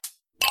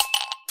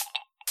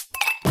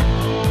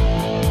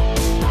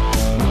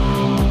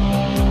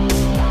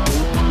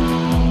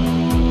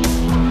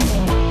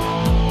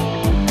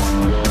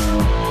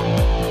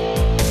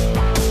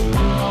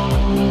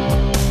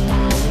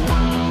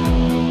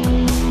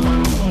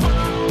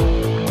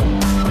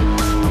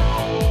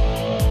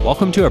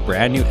Welcome to a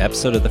brand new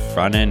episode of the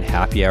Front End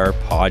Happy Hour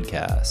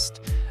podcast.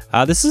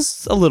 This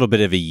is a little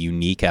bit of a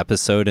unique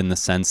episode in the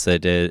sense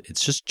that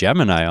it's just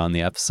Gemini on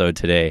the episode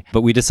today.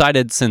 But we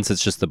decided, since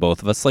it's just the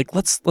both of us,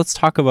 let's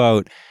talk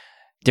about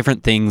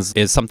different things.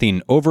 Is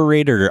something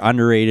overrated or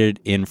underrated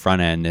in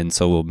front end? And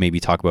so we'll maybe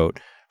talk about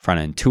front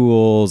end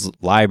tools,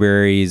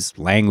 libraries,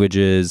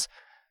 languages,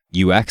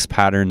 UX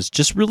patterns,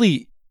 just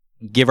really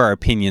give our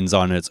opinions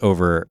on it's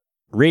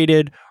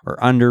overrated or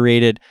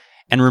underrated.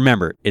 And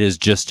remember, it is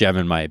just Gem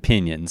in my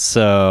opinion.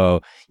 So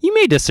you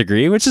may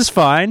disagree, which is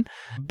fine.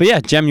 But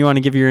yeah, Gem, you want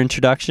to give your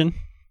introduction?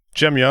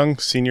 Gem Young,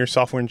 Senior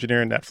Software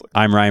Engineer at Netflix.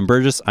 I'm Ryan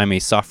Burgess. I'm a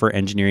Software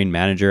Engineering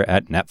Manager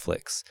at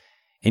Netflix.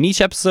 In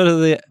each episode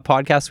of the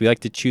podcast, we like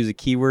to choose a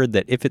keyword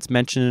that if it's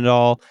mentioned at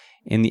all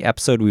in the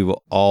episode, we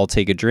will all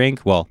take a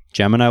drink. Well,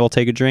 Gem and I will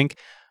take a drink.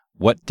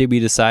 What did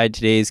we decide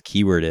today's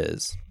keyword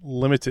is?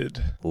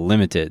 Limited.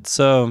 Limited.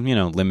 So,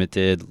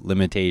 limited,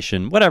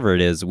 limitation, whatever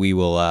it is, we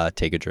will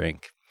take a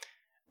drink.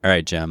 All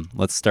right, Gem,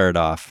 let's start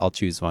off. I'll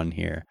choose one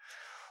here.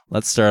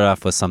 Let's start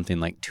off with something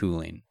like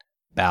tooling.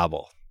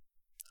 Babel.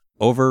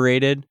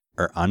 Overrated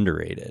or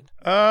underrated?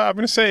 I'm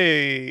going to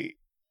say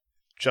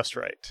just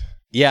right.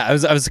 Yeah,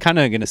 I was kind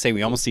of going to say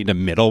we almost need a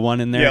middle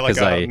one in there. Yeah,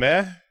 like a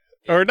meh.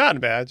 Or not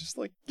bad, just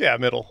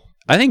middle.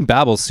 I think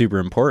Babel's super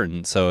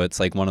important. So it's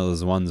like one of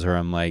those ones where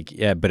I'm like,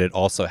 yeah, but it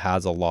also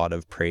has a lot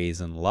of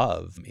praise and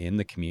love in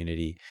the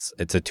community.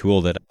 It's a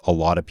tool that a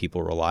lot of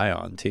people rely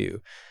on too.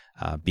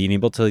 Being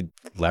able to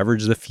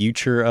leverage the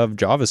future of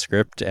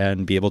JavaScript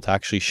and be able to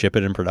actually ship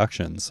it in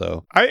production.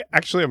 So I'm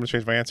going to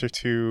change my answer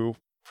to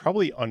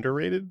probably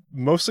underrated,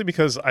 mostly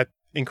because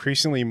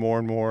increasingly more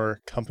and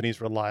more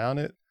companies rely on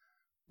it,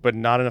 but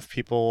not enough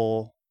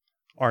people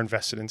are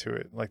invested into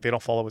it. Like, they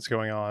don't follow what's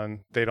going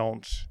on. They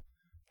don't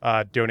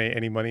donate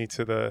any money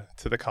to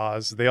the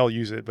cause. They all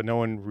use it, but no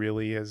one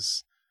really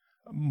is.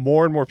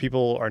 More and more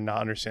people are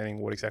not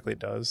understanding what exactly it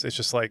does. It's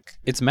just like...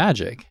 It's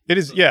magic. It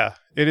is, yeah.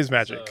 It is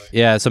magic.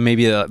 Yeah, so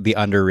maybe the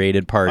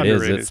underrated part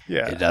is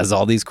it does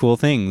all these cool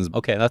things.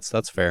 Okay,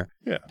 that's fair.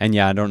 Yeah. And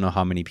yeah, I don't know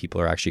how many people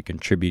are actually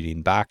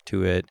contributing back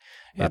to it.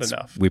 Not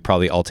enough. We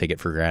probably all take it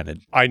for granted.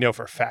 I know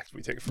for a fact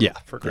we take it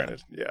for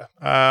granted. Yeah.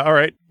 All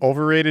right.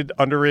 Overrated,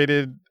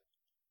 underrated,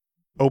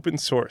 open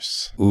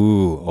source.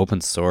 Ooh,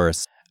 open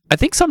source. I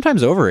think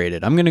sometimes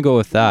overrated. I'm going to go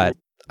with that.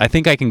 I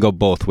think I can go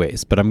both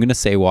ways, but I'm going to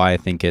say why I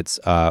think it's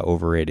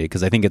overrated,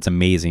 because I think it's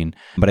amazing,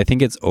 but I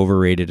think it's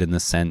overrated in the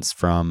sense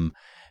from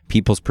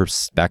people's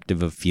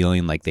perspective of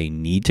feeling like they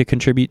need to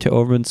contribute to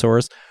open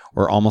source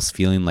or almost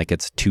feeling like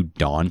it's too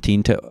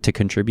daunting to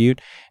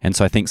contribute. And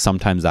so I think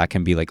sometimes that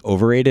can be like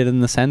overrated in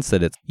the sense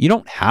that you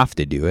don't have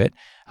to do it.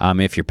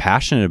 If you're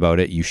passionate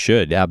about it, you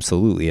should.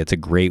 Absolutely. It's a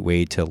great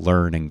way to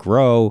learn and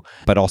grow.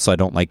 But also I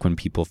don't like when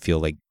people feel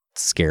like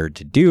scared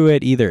to do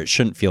it either. It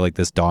shouldn't feel like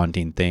this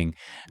daunting thing.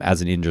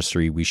 As an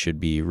industry, we should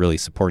be really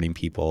supporting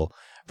people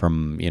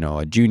from,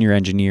 a junior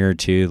engineer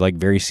to like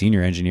very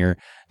senior engineer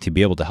to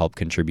be able to help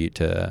contribute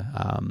to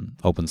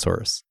open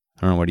source.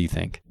 I don't know. What do you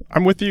think?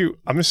 I'm with you.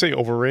 I'm going to say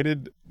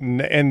overrated.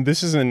 And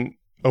this isn't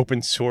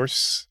open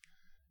source.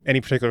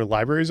 Any particular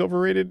library is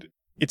overrated.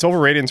 It's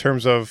overrated in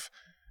terms of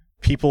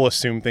people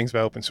assume things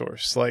about open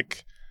source.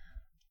 Like,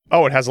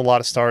 oh, it has a lot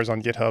of stars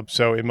on GitHub,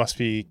 so it must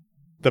be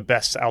the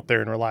best out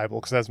there and reliable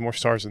because it has more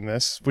stars than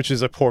this, which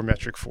is a poor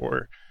metric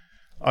for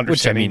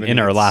understanding. Which, in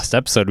our last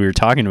episode, we were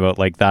talking about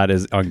like that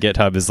is on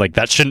GitHub is like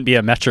that shouldn't be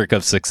a metric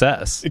of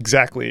success.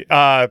 Exactly.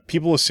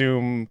 People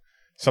assume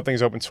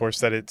something's open source,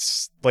 that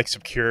it's like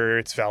secure,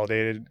 it's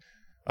validated.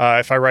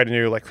 If I write a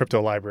new like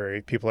crypto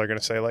library, people are going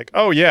to say like,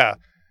 oh yeah,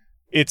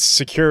 it's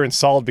secure and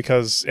solid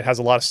because it has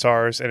a lot of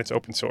stars and it's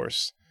open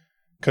source.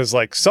 Because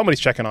like somebody's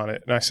checking on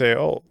it, and I say,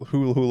 oh,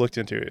 who looked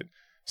into it?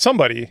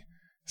 Somebody.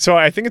 So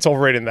I think it's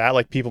overrated in that,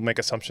 like, people make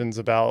assumptions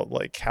about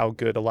like how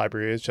good a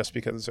library is just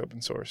because it's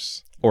open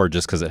source. Or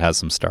just because it has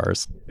some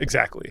stars.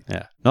 Exactly.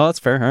 Yeah. No, that's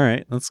fair. All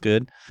right. That's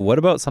good. What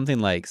about something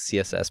like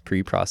CSS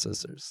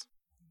preprocessors?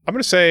 I'm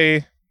going to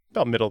say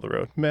about middle of the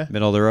road. Meh.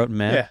 Middle of the road?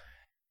 Meh? Yeah.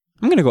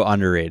 I'm going to go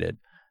underrated.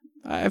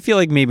 I feel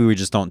like maybe we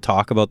just don't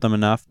talk about them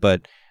enough,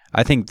 but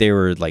I think they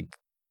were like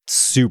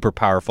super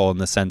powerful in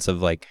the sense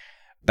of like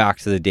back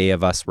to the day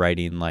of us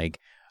writing like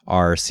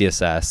our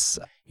CSS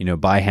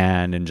by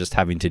hand and just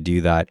having to do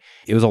that.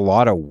 It was a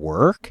lot of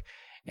work,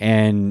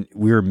 and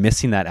we were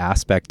missing that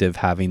aspect of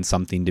having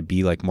something to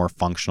be like more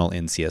functional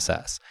in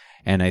CSS.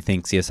 And I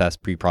think CSS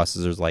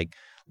preprocessors like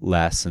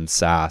Less and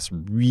Sass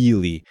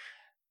really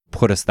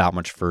put us that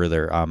much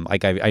further.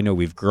 Like I know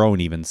we've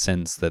grown even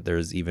since that.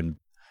 There's even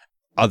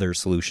other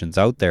solutions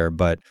out there,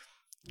 but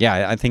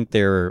yeah, I think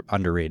they're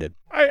underrated.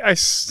 I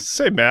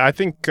say, man, I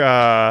think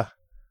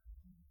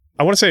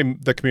I want to say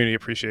the community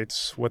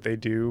appreciates what they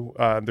do.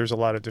 There's a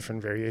lot of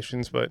different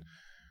variations, but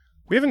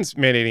we haven't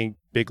made any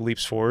big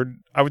leaps forward.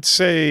 I would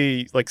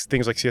say like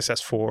things like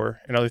CSS4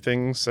 and other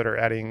things that are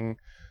adding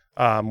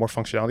more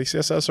functionality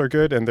CSS are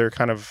good, and they're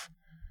kind of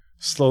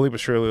slowly but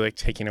surely like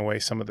taking away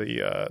some of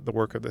the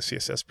work of the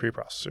CSS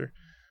preprocessor.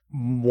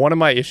 One of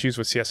my issues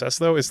with CSS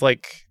though is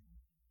like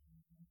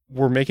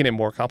we're making it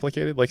more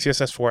complicated. Like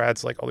CSS4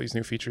 adds like all these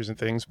new features and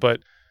things, but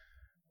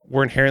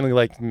we're inherently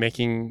like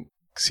making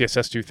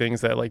CSS do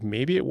things that like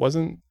maybe it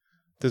wasn't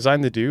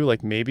designed to do.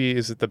 Like maybe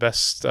is it the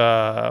best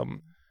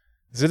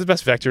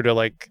vector to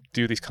like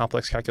do these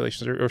complex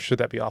calculations, or should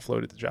that be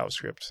offloaded to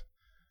JavaScript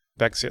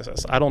back to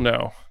CSS? I don't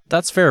know.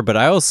 That's fair, but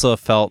I also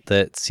felt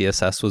that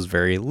CSS was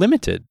very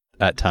limited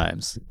at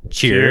times.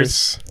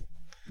 Cheers.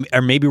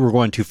 Or maybe we're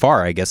going too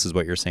far, I guess is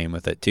what you're saying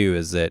with it too,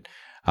 is that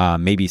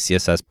maybe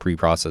CSS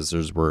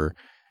preprocessors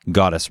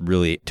got us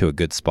really to a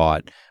good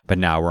spot, but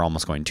now we're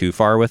almost going too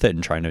far with it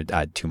and trying to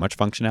add too much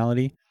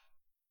functionality.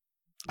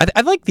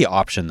 I like the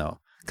option though,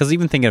 because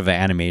even thinking of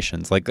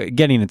animations, like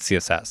getting into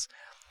CSS,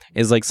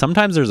 is like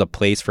sometimes there's a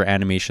place for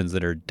animations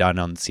that are done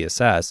on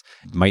CSS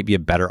might be a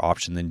better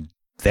option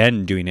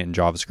than doing it in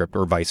JavaScript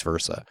or vice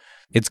versa.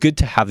 It's good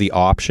to have the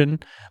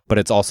option, but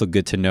it's also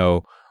good to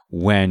know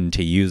when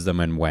to use them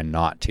and when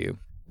not to.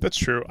 That's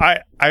true. I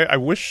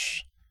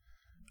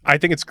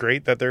think it's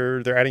great that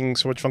they're adding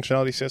so much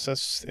functionality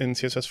CSS in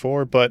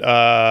CSS4, but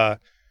I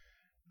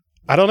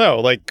don't know.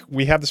 Like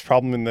we have this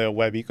problem in the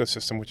web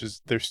ecosystem, which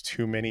is there's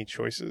too many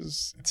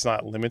choices. It's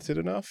not limited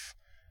enough,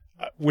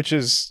 which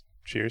is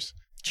cheers.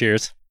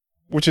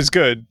 Which is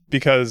good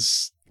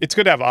because it's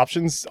good to have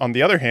options. On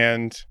the other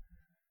hand,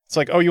 it's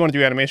like, oh, you want to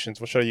do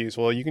animations? What should I use?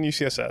 Well, you can use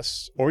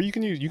CSS, or you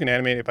can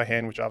animate it by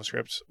hand with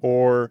JavaScript,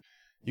 or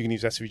you can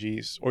use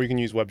SVGs, or you can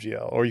use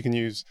WebGL, or you can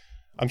use.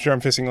 I'm sure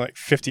I'm missing like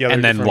 50 other.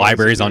 And then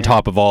libraries on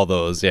top of all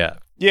those, yeah.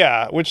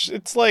 Yeah, which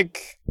it's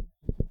like,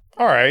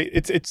 all right,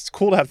 it's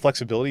cool to have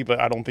flexibility, but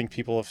I don't think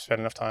people have spent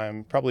enough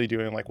time probably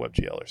doing like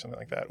WebGL or something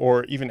like that,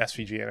 or even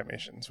SVG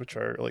animations, which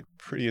are like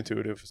pretty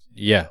intuitive.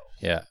 Yeah.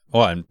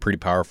 Well, and pretty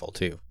powerful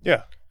too.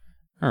 Yeah.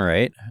 All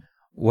right.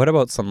 What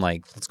about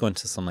let's go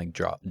into some like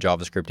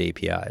JavaScript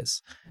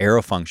APIs,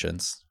 arrow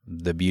functions.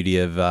 The beauty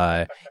of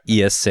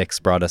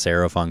ES6 brought us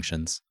arrow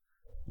functions.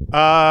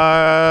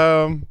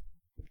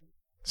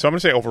 So I'm going to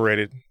say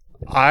overrated.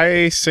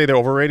 I say they're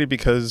overrated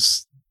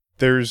because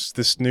there's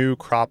this new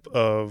crop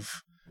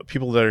of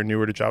people that are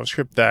newer to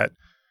JavaScript that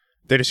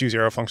they just use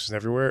arrow functions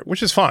everywhere,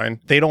 which is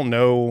fine. They don't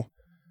know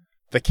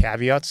the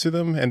caveats to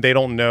them, and they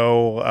don't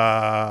know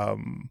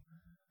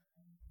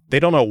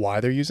why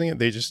they're using it.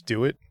 They just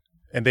do it,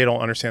 and they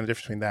don't understand the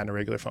difference between that and a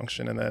regular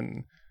function. And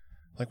then,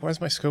 like, why is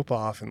my scope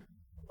off? And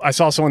I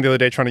saw someone the other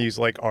day trying to use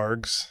like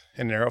args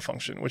in an arrow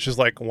function, which is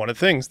like one of the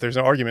things. There's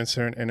no arguments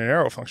in an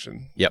arrow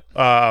function. Yep.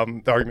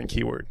 The argument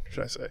keyword,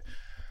 should I say.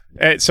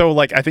 And so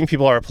like I think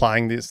people are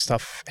applying this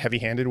stuff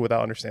heavy-handed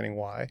without understanding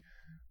why,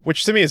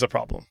 which to me is a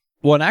problem.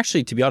 Well, and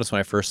actually, to be honest, when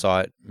I first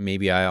saw it,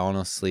 maybe I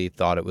honestly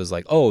thought it was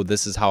like, oh,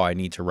 this is how I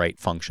need to write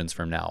functions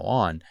from now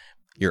on.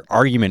 Your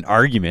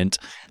argument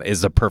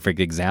is a perfect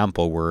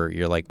example where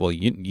you're like, well,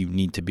 you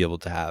need to be able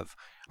to have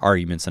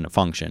arguments in a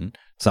function.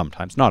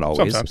 Sometimes, not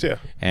always. Sometimes, yeah.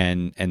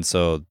 And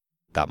so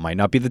that might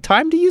not be the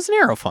time to use an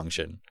arrow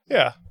function.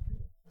 Yeah.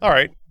 All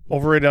right.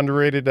 Overrated,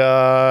 underrated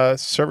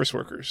service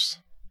workers.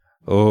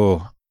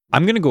 Oh,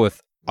 I'm going to go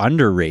with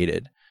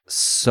underrated.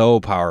 So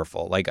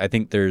powerful. Like, I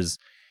think they're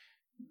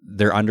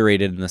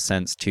underrated in the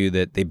sense, too,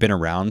 that they've been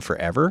around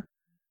forever.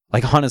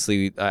 Like,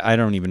 honestly, I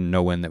don't even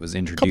know when that was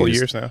introduced. A couple of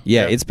years now.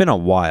 Yeah, it's been a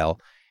while.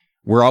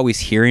 We're always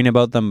hearing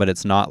about them, but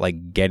it's not,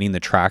 like, getting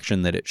the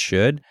traction that it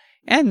should.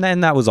 And then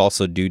that was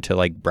also due to,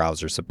 like,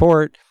 browser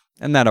support,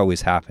 and that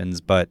always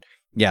happens. But,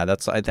 yeah,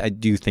 I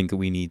do think that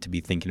we need to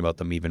be thinking about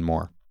them even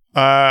more.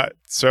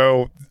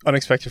 So,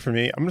 unexpected for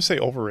me, I'm going to say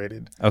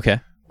overrated. Okay.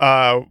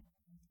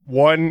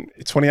 One,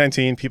 it's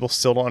 2019. People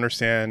still don't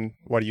understand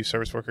why to use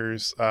service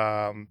workers.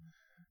 I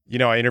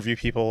interview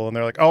people and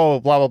they're like,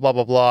 oh, blah, blah, blah,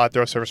 blah, blah.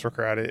 Throw a service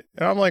worker at it.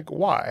 And I'm like,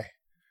 why?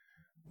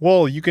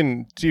 Well, you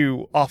can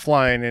do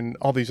offline and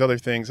all these other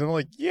things. And I'm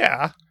like,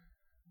 yeah.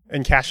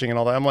 And caching and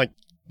all that. I'm like,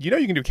 you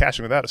can do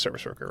caching without a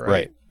service worker,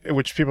 right?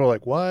 Which people are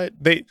like, what?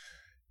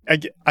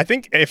 I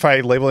think if I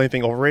label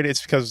anything overrated,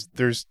 it's because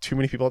there's too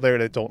many people out there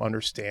that don't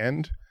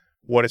understand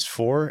what it's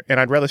for. And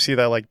I'd rather see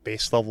that like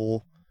base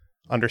level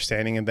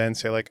understanding and then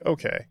say like,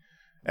 okay.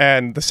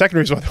 And the second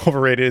reason why they're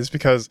overrated is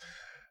because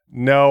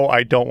no,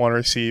 I don't want to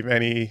receive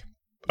any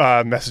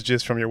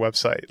messages from your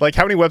website. Like,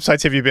 how many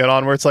websites have you been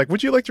on where it's like,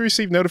 would you like to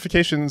receive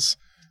notifications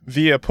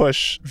via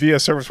push, via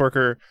service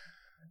worker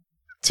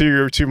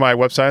to my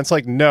website? It's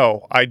like,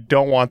 no, I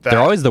don't want that. They're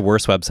always the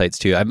worst websites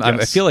too.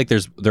 I feel like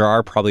there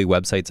are probably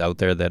websites out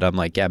there that I'm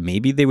like, yeah,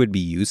 maybe they would be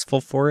useful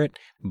for it,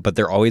 but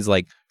they're always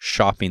like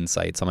shopping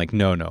sites. I'm like,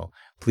 no,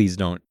 please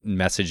don't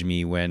message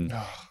me when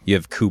you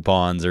have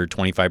coupons or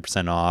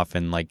 25% off,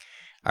 and like,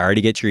 I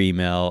already get your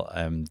email.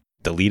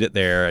 Delete it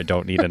there. I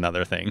don't need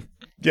another thing.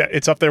 Yeah,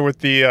 it's up there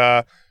with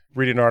the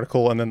read an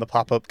article and then the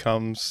pop-up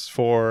comes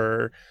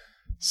for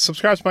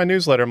subscribe to my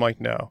newsletter. I'm like,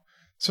 no.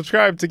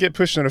 Subscribe to get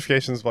push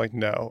notifications. I'm like,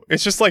 no.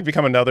 It's just like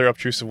become another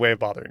obtrusive way of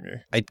bothering me.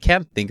 I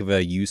can't think of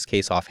a use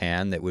case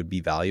offhand that would be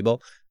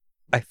valuable.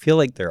 I feel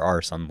like there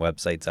are some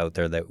websites out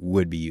there that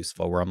would be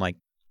useful where I'm like,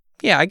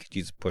 yeah, I could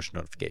use a push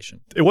notification.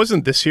 It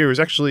wasn't this year. It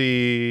was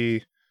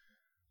actually,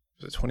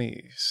 was it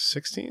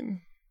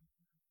 2016?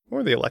 When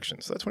were the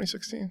elections? Is that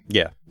 2016?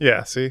 Yeah.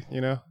 Yeah, see,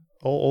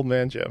 Old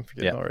man Jim,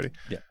 forgetting already.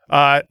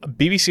 Yeah.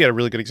 BBC had a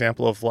really good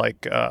example of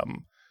like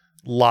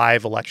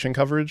live election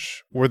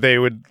coverage where they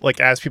would, like,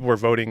 as people were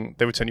voting,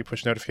 they would send you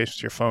push notifications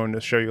to your phone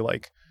to show you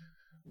like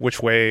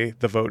which way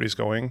the vote is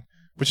going,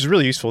 which is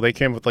really useful. They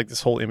came with like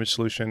this whole image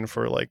solution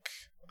for like,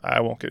 I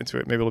won't get into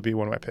it. Maybe it'll be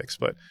one of my picks,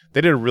 but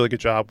they did a really good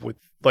job with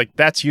like,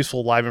 that's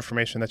useful live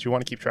information that you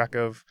want to keep track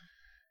of.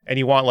 And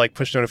you want like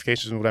push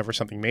notifications whenever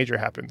something major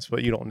happens,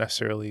 but you don't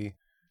necessarily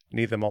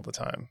need them all the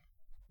time.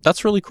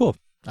 That's really cool.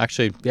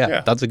 Actually,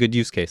 yeah, that's a good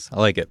use case. I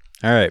like it.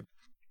 All right.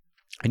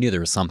 I knew there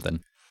was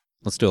something.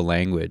 Let's do a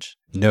language.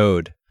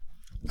 Node.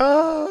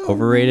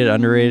 Overrated,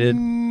 underrated?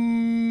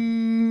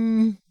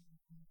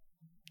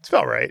 It's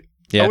about right.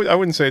 Yeah. I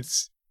wouldn't say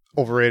it's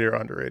overrated or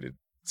underrated.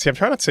 See, I'm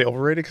trying not to say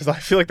overrated because I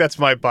feel like that's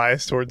my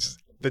bias towards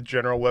the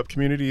general web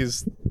community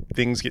is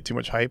things get too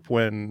much hype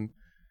when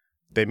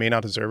they may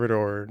not deserve it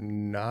or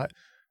not.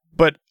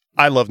 But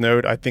I love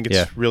Node. I think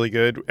it's really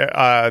good. The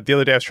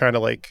other day I was trying to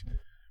like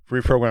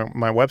reprogram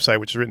my website,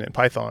 which is written in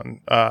Python.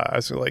 I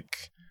was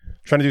like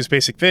trying to do this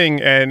basic thing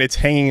and it's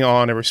hanging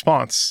on a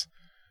response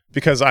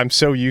because I'm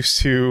so used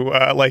to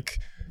like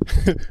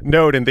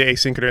Node and the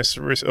asynchronous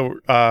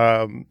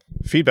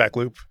feedback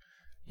loop.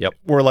 Yep.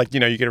 Where like, you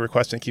know, you get a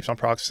request and it keeps on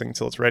processing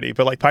until it's ready.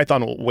 But like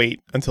Python will wait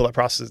until that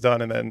process is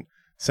done and then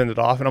send it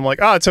off. And I'm like,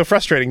 it's so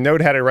frustrating.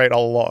 Node had it right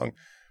all along,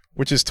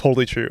 which is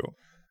totally true.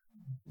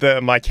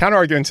 My counter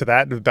argument to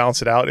that, to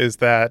balance it out, is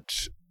that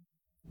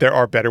there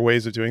are better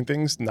ways of doing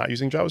things not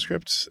using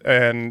JavaScript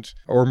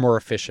or more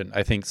efficient.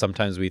 I think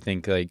sometimes we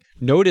think like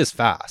Node is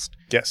fast.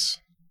 Yes.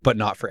 But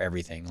not for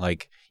everything.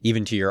 Like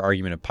even to your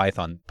argument of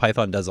Python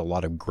does a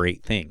lot of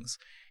great things.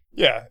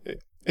 Yeah,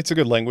 it's a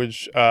good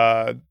language.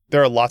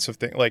 There are lots of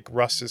things like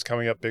Rust is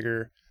coming up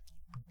bigger.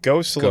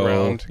 Go's still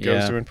around.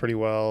 Go's doing pretty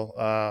well.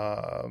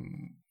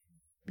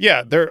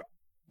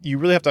 You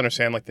really have to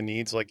understand like the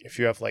needs. Like if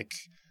you have like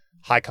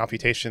high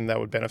computation that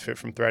would benefit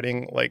from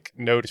threading, like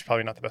Node is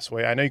probably not the best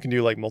way. I know you can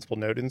do like multiple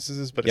node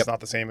instances, but it's not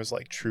the same as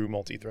like true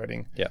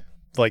multi-threading. Yeah.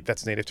 Like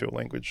that's native to a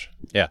language.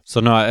 Yeah. So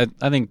no,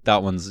 I think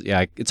that one's,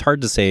 it's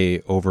hard to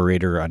say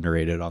overrated or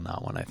underrated on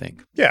that one, I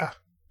think. Yeah.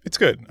 It's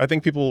good. I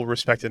think people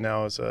respect it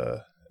now as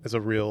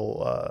a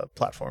real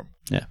platform.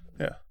 Yeah.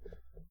 Yeah.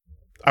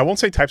 I won't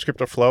say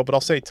TypeScript or Flow, but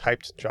I'll say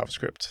typed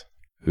JavaScript.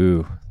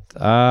 Ooh.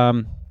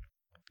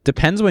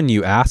 Depends when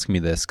you ask me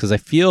this, because I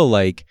feel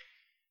like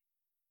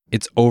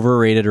it's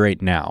overrated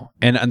right now.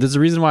 And there's a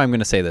reason why I'm going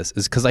to say this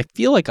is because I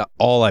feel like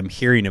all I'm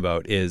hearing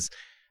about is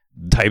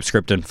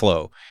TypeScript and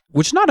Flow,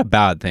 which is not a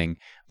bad thing,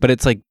 but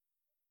it's like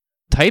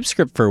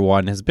TypeScript for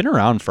one has been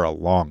around for a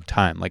long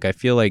time. Like I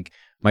feel like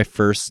my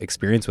first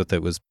experience with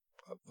it was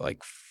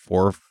like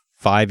 4 or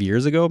 5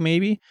 years ago,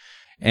 maybe.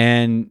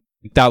 And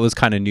that was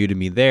kind of new to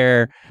me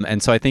there.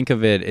 And so I think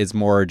of it as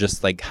more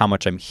just like how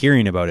much I'm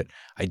hearing about it.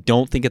 I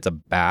don't think it's a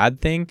bad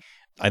thing.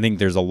 I think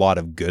there's a lot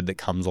of good that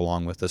comes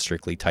along with the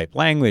strictly typed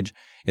language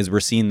is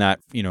we're seeing that,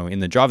 in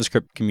the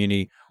JavaScript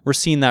community, we're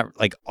seeing that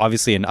like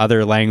obviously in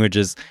other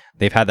languages,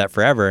 they've had that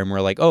forever. And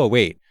we're like, oh,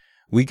 wait,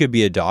 we could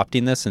be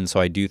adopting this. And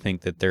so I do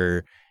think that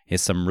there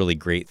is some really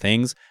great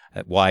things.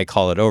 Why I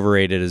call it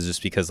overrated is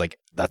just because like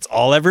that's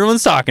all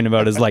everyone's talking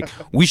about is like,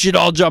 we should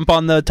all jump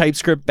on the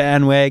TypeScript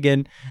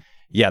bandwagon.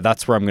 Yeah,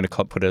 that's where I'm going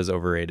to put it as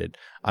overrated.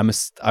 I'm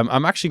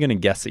actually going to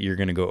guess that you're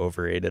going to go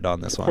overrated on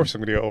this one. Of course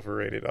I'm going to go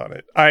overrated on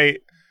it.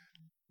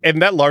 And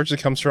that largely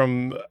comes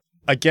from,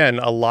 again,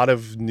 a lot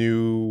of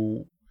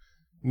newer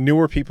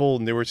people,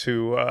 newer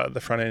to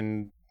the front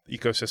end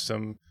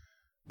ecosystem.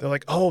 They're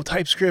like, oh,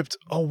 TypeScript.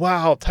 Oh,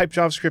 wow. Type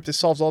JavaScript. This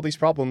solves all these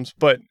problems.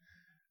 But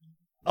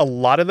a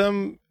lot of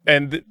them,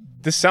 and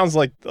this sounds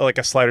like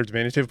a slighter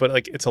diminutive, but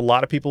like it's a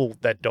lot of people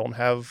that don't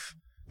have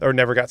or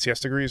never got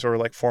CS degrees or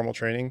like formal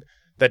training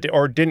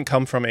or didn't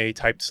come from a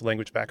typed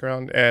language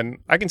background. And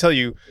I can tell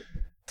you,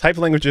 typed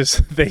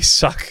languages, they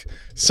suck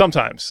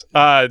sometimes.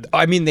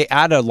 I mean, they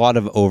add a lot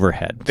of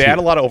overhead. They add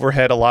a lot of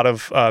overhead, a lot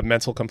of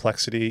mental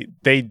complexity.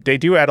 They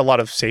do add a lot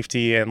of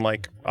safety and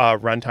like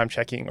runtime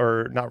checking,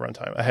 or not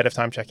runtime, ahead of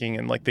time checking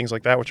and like things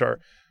like that, which are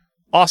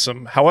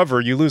awesome. However,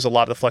 you lose a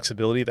lot of the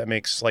flexibility that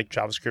makes like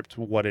JavaScript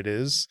what it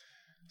is.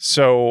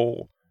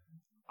 So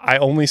I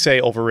only say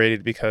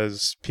overrated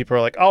because people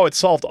are like, oh, it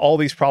solved all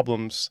these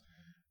problems.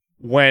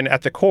 When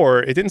at the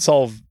core, it didn't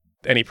solve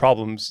any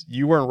problems.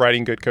 You weren't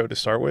writing good code to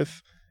start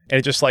with. And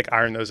it just like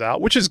ironed those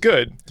out, which is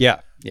good.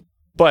 Yeah.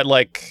 But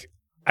like,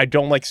 I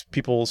don't like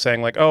people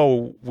saying like,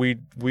 oh, we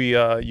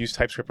used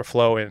TypeScript or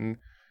Flow and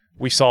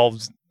we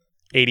solved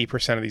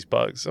 80% of these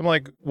bugs. I'm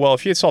like, well,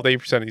 if you had solved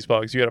 80% of these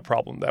bugs, you had a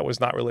problem that was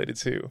not related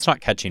to. It's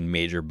not catching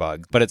major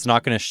bugs, but it's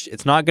not going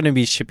to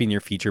be shipping your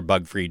feature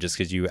bug free just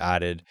because you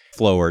added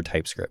Flow or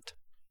TypeScript.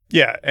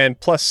 Yeah. And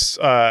plus,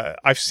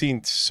 I've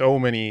seen so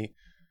many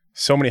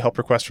help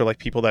requests for like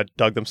people that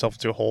dug themselves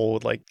into a hole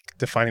with like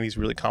defining these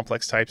really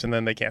complex types and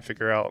then they can't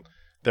figure out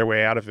their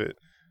way out of it.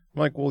 I'm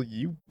like, well,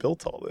 you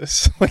built all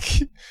this.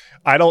 Like,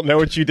 I don't know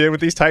what you did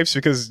with these types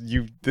because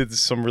you did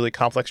some really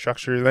complex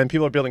structure. Then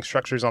people are building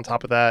structures on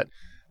top of that.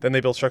 Then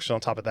they build structures on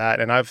top of that.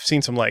 And I've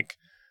seen some like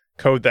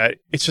code that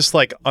it's just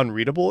like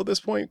unreadable at this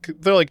point.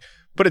 They're like,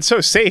 but it's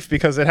so safe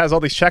because it has all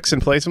these checks in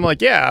place. I'm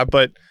like, yeah,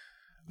 but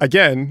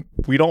again,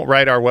 we don't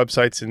write our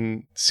websites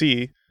in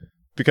C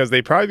because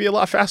they'd probably be a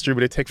lot faster,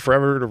 but it'd take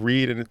forever to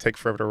read and it'd take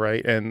forever to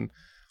write. And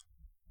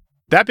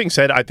that being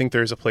said, I think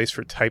there's a place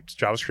for typed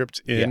JavaScript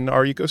in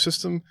our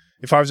ecosystem.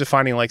 If I was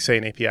defining, like, say,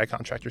 an API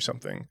contract or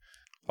something.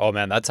 Oh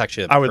man, that's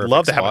actually I would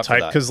love to have a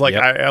type because, like,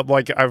 I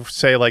would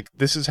say, like,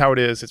 this is how it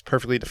is. It's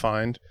perfectly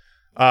defined.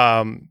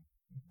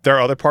 There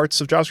are other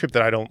parts of JavaScript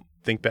that I don't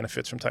think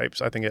benefits from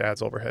types. I think it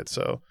adds overhead.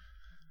 So,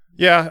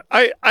 yeah,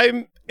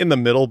 I'm in the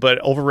middle,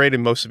 but overrated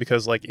mostly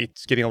because, like,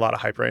 it's getting a lot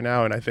of hype right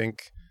now, and I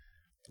think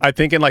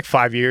in like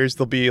 5 years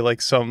there'll be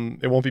like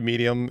it won't be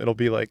Medium. It'll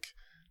be like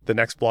the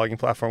next blogging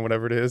platform,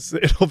 whatever it is.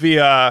 It'll be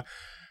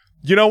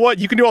you know what?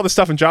 You can do all this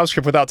stuff in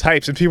JavaScript without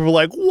types, and people are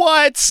like,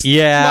 "What?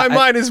 Yeah, my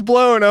mind is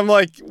blown." I'm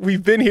like,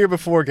 "We've been here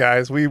before,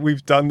 guys.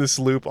 We've done this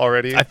loop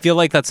already." I feel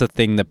like that's a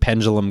thing. The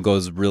pendulum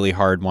goes really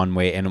hard one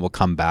way, and it will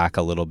come back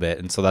a little bit,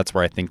 and so that's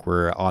where I think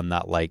we're on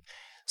that, like,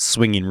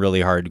 swinging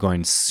really hard,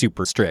 going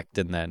super strict,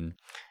 and then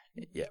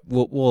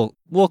we'll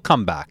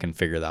come back and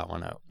figure that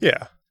one out.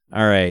 Yeah.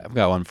 All right, I've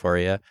got one for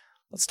you.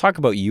 Let's talk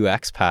about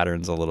UX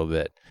patterns a little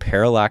bit.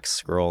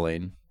 Parallax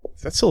scrolling.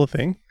 Is that still a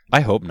thing? I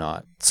hope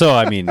not. So,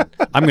 I mean,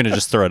 I'm going to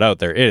just throw it out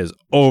there. It is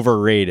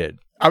overrated.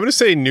 I'm going to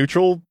say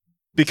neutral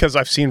because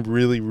I've seen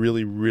really,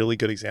 really, really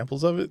good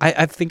examples of it.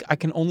 I think I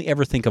can only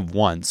ever think of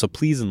one. So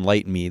please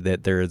enlighten me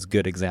that there is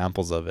good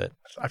examples of it.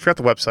 I forgot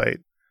the website,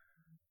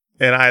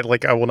 and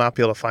I will not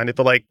be able to find it.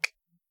 But, like,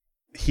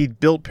 he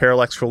built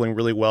parallax scrolling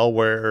really well,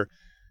 where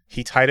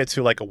he tied it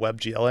to, like, a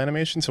WebGL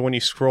animation. So when you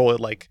scroll,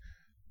 it, like,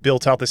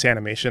 built out this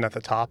animation at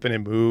the top, and it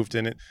moved,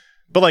 and it.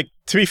 But, like,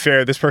 to be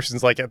fair, this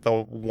person's, like, at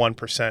the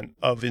 1%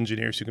 of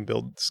engineers who can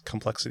build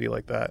complexity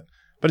like that.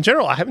 But in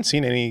general, I haven't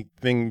seen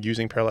anything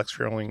using parallax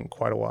scrolling in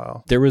quite a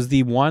while. There was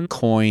the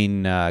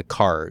OneCoin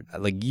card,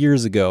 like,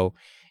 years ago.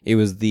 It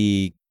was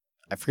I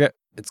forget,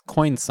 it's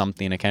Coin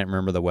something. I can't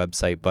remember the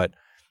website, but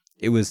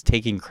it was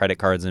taking credit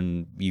cards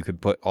and you could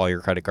put all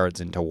your credit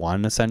cards into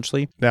one,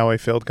 essentially. Now a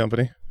failed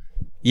company.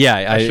 Yeah,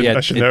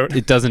 I should note.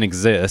 It doesn't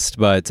exist,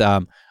 but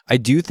I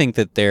do think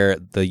that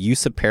the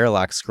use of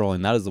parallax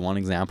scrolling, that is the one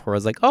example where I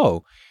was like,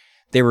 oh,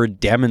 they were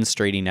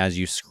demonstrating as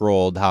you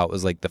scrolled how it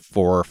was like the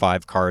 4 or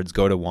 5 cards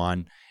go to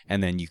one,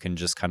 and then you can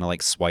just kind of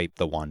like swipe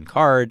the one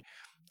card.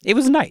 It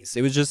was nice.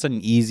 It was just an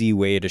easy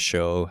way to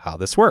show how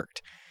this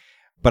worked.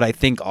 But I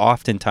think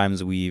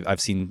oftentimes I've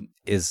seen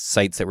is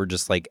sites that were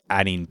just like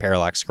adding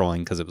parallax scrolling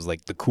because it was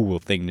like the cool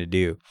thing to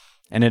do.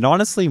 And it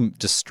honestly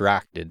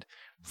distracted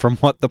from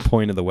what the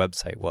point of the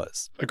website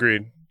was.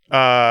 Agreed.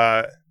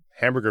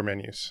 Hamburger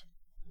menus.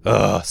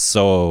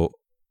 So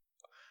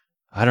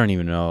I don't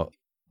even know.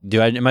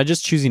 Am I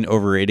just choosing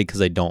overrated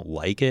because I don't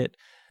like it?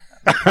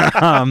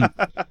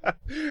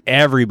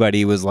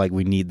 Everybody was like,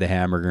 we need the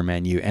hamburger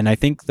menu. And I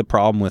think the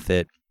problem with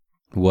it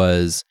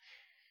was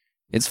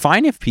it's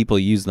fine if people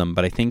use them,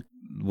 but I think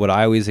what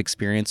I always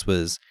experienced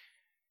was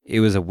it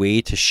was a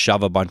way to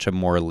shove a bunch of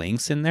more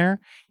links in there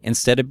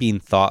instead of being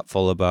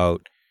thoughtful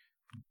about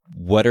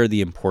what are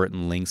the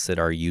important links that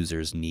our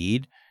users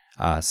need.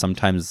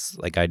 Sometimes,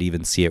 like, I'd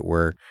even see it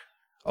where,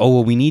 oh,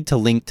 well, we need to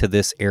link to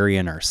this area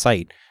in our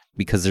site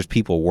because there's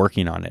people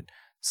working on it.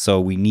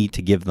 So we need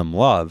to give them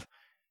love.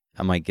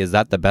 I'm like, is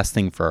that the best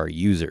thing for our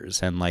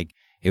users? And, like,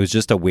 it was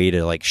just a way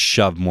to, like,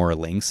 shove more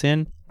links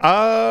in.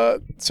 So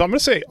I'm going to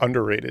say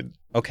underrated.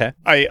 Okay.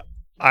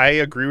 I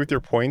agree with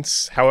your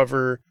points.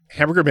 However,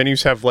 hamburger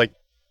menus have, like,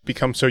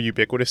 become so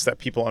ubiquitous that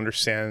people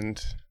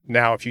understand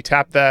now. If you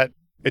tap that,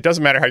 it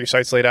doesn't matter how your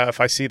site's laid out. If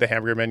I see the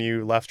hamburger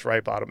menu, left,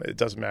 right, bottom, it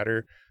doesn't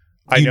matter.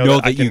 I know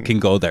that you can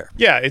go there.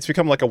 Yeah, it's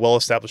become like a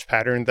well-established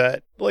pattern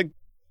that, like,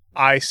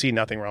 I see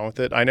nothing wrong with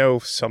it. I know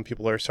some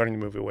people are starting to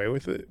move away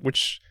with it,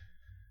 which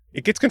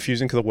it gets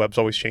confusing because the web's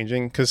always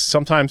changing. Because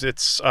sometimes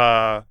it's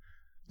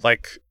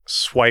like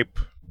swipe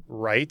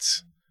right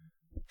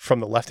from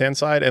the left-hand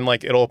side, and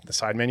like it'll open the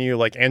side menu.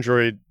 Like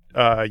Android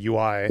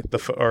UI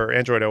or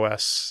Android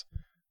OS,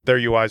 their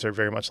UIs are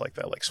very much like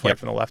that, like swipe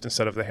from the left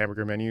instead of the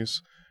hamburger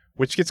menus,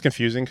 which gets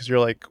confusing because you're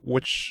like,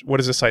 what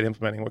is this site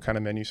implementing? What kind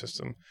of menu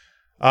system?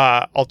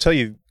 I'll tell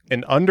you,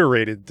 an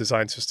underrated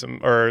design system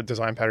or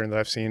design pattern that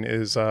I've seen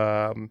is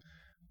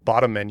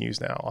bottom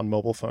menus now on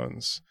mobile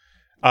phones.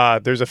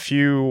 There's a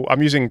few.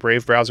 I'm using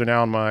Brave browser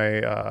now on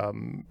my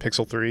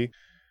Pixel 3,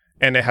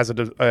 and it has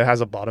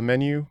a bottom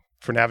menu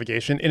for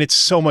navigation, and it's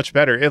so much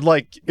better.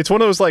 It's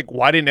one of those, like,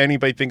 why didn't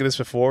anybody think of this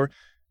before?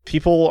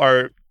 People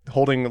are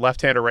holding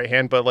left hand or right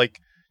hand, but, like,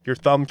 your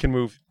thumb can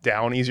move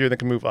down easier than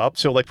can move up.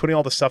 So, like, putting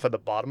all the stuff at the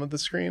bottom of the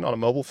screen on a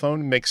mobile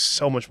phone makes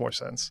so much more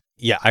sense.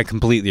 Yeah, I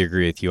completely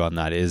agree with you on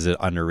that. Is it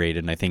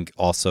underrated? And I think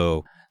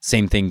also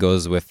same thing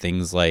goes with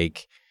things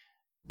like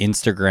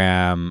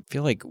Instagram. I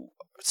feel like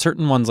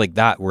certain ones like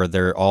that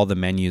where all the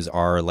menus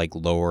are like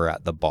lower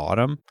at the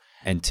bottom.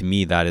 And to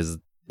me, that is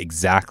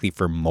exactly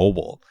for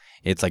mobile.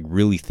 It's like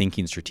really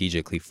thinking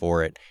strategically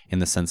for it in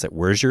the sense that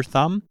where's your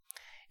thumb?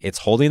 It's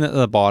holding it at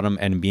the bottom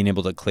and being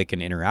able to click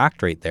and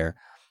interact right there.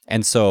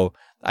 And so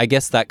I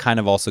guess that kind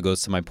of also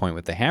goes to my point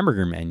with the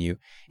hamburger menu,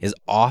 is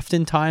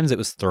oftentimes it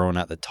was thrown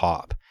at the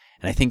top.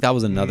 And I think that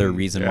was another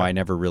reason why I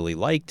never really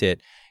liked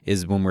it,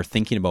 is when we're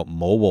thinking about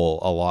mobile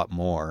a lot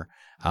more,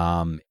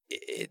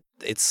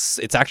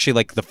 it's actually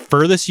like the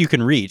furthest you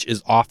can reach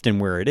is often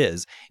where it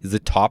is the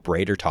top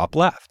right or top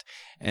left.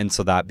 And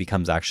so that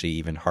becomes actually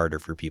even harder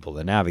for people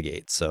to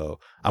navigate. So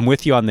I'm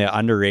with you on the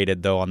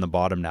underrated, though, on the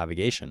bottom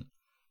navigation.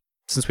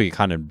 Since we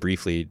kind of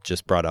briefly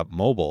just brought up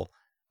mobile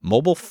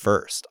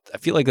first. I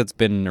feel like it's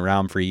been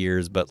around for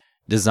years, but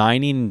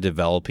designing and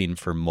developing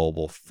for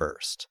mobile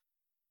first.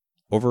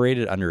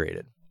 Overrated,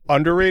 underrated?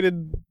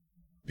 Underrated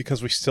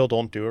because we still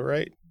don't do it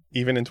right.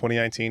 Even in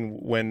 2019,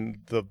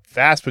 when the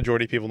vast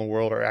majority of people in the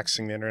world are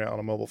accessing the internet on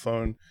a mobile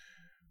phone,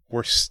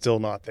 we're still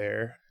not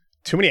there.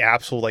 Too many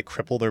apps will like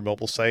cripple their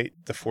mobile site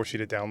to force you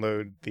to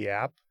download the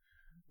app,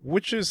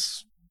 which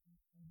is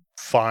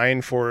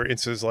fine for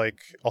instances like,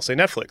 I'll say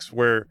Netflix,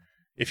 where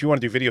if you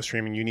want to do video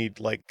streaming, we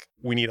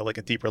need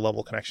a deeper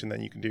level connection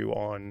than you can do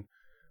on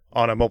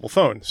a mobile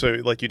phone. So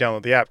like you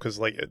download the app because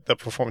like the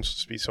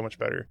performance will be so much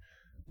better.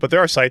 But there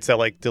are sites that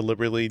like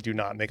deliberately do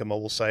not make a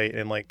mobile site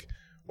and like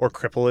or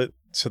cripple it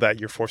so that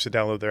you're forced to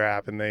download their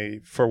app and they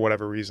for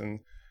whatever reason.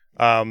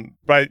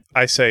 But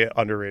I say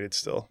underrated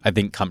still. I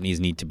think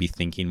companies need to be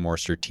thinking more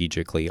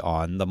strategically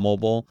on the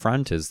mobile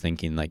front, is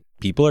thinking like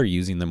people are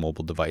using their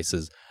mobile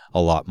devices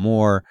a lot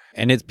more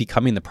and it's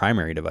becoming the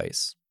primary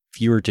device. If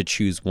you were to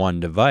choose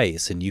one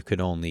device and you could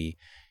only,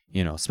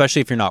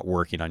 especially if you're not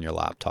working on your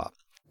laptop,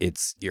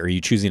 are you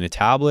choosing a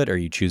tablet? Are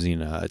you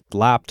choosing a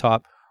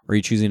laptop? Or are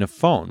you choosing a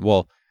phone?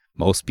 Well,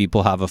 most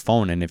people have a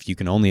phone, and if you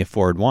can only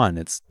afford one,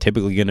 it's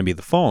typically going to be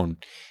the phone.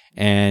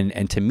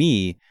 And to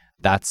me,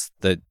 that's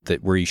the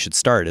where you should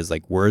start, is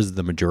like, where's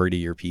the majority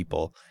of your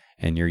people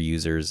and your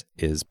users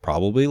is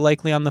probably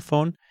likely on the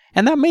phone.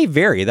 And that may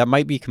vary. That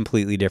might be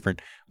completely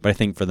different. But I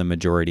think for the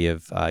majority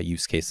of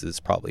use cases,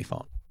 probably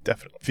phone.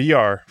 Definitely.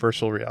 VR,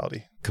 virtual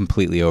reality.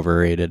 Completely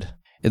overrated.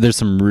 There's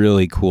some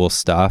really cool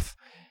stuff.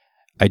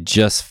 I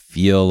just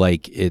feel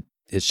like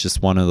it's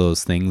just one of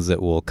those things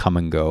that will come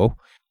and go.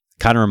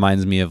 Kind of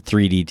reminds me of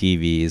 3D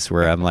TVs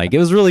where I'm like, it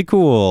was really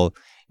cool.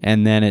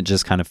 And then it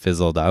just kind of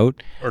fizzled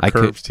out. Or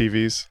curved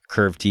TVs.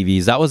 Curved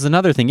TVs. That was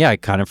another thing. Yeah, I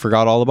kind of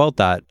forgot all about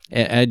that.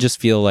 And I just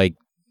feel like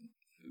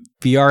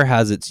VR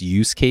has its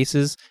use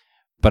cases,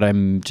 but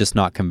I'm just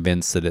not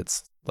convinced that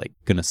it's like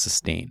going to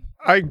sustain.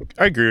 I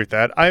agree with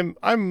that.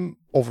 I'm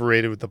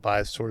overrated with the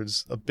bias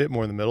towards a bit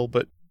more in the middle,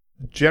 but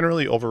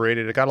generally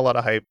overrated. It got a lot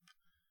of hype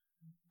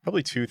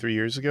probably 2-3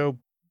 years ago,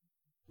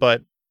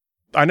 but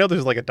I know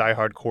there's like a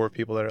diehard core of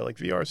people that are like,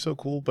 VR is so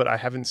cool, but I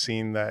haven't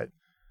seen the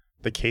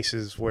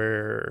cases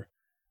where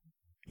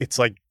it's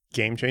like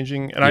game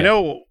changing. And I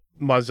know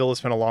Mozilla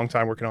spent a long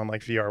time working on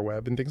like VR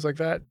web and things like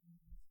that.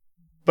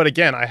 But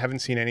again, I haven't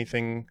seen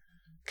anything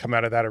come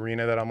out of that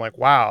arena that I'm like,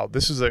 wow,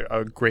 this is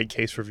a great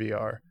case for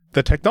VR.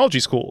 The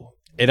technology's cool.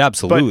 It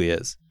absolutely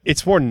is.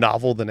 It's more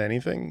novel than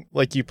anything.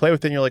 Like you play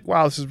with it and you're like,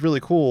 wow, this is really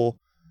cool.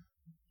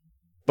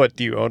 But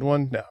do you own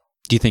one? No.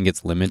 Do you think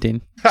it's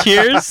limiting?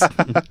 Cheers.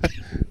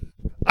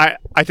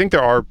 I think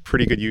there are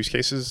pretty good use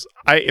cases.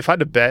 If I had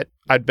to bet,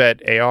 I'd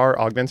bet AR,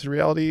 augmented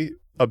reality,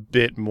 a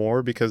bit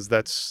more, because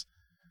that's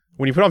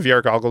when you put on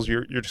VR goggles,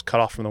 you're just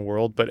cut off from the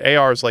world. But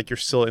AR is like you're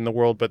still in the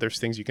world, but there's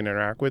things you can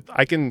interact with.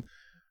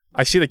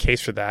 I see the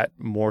case for that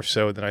more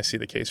so than I see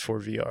the case for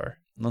VR.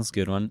 That's a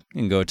good one.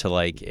 You can go to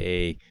like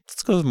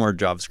let's go with more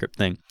JavaScript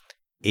thing.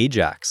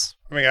 Ajax.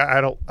 I mean, I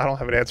don't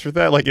have an answer for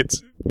that. Like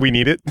we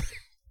need it.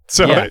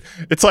 So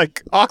it's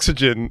like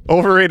Oxygen,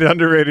 overrated,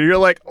 underrated. You're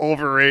like,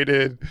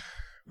 overrated.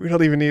 We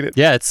don't even need it.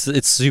 Yeah,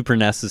 it's super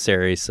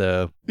necessary.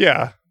 So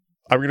yeah,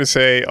 I'm gonna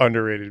say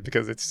underrated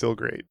because it's still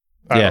great.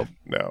 I don't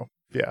know.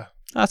 Yeah,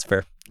 that's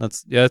fair.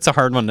 It's a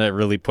hard one to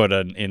really put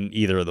in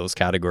either of those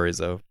categories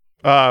though.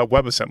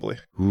 WebAssembly.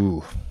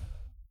 Ooh,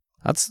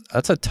 that's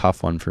a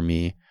tough one for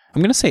me.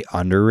 I'm gonna say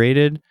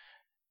underrated,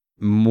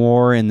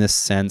 more in the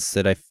sense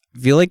that I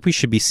feel like we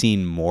should be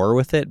seeing more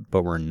with it,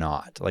 but we're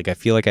not. Like I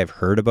feel like I've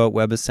heard about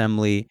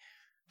WebAssembly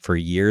for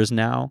years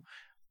now,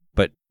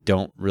 but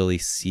don't really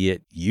see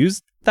it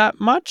used that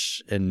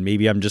much. And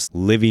maybe I'm just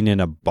living in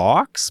a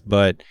box,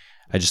 but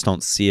I just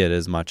don't see it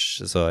as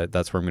much. So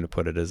that's where I'm going to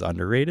put it as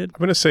underrated. I'm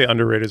going to say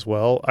underrated as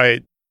well.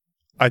 I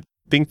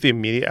think the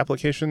immediate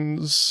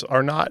applications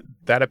are not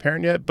that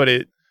apparent yet, but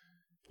it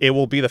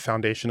will be the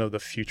foundation of the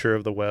future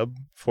of the web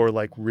for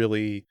like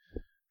really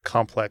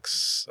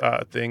complex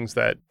things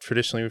that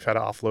traditionally we've had to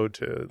offload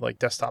to like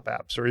desktop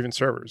apps or even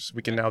servers.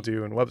 We can now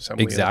do in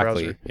WebAssembly.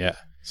 Exactly. In the browser. Yeah.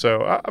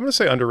 So I'm going to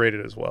say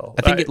underrated as well.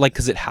 I think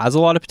because it has a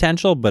lot of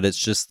potential, but it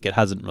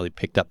hasn't really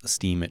picked up the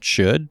steam it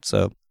should.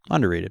 So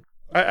underrated.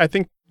 I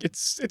think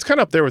it's kind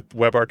of up there with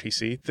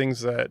WebRTC,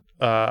 things that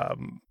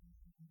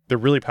they're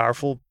really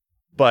powerful,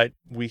 but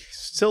we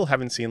still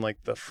haven't seen like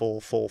the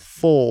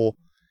full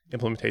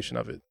implementation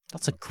of it.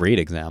 That's a great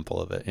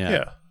example of it.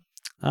 Yeah.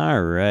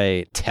 All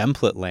right.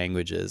 Template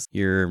languages.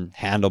 Your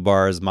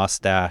Handlebars,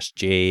 Mustache,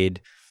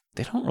 Jade,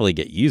 they don't really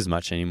get used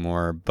much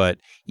anymore, but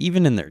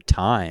even in their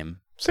time.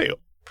 Say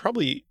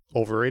probably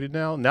overrated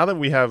now. Now that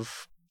we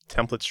have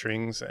template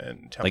strings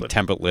and like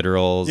template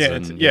literals. Yeah,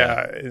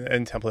 and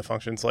and template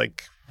functions.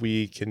 Like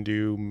we can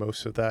do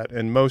most of that,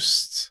 and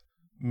most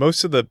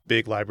of the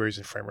big libraries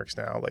and frameworks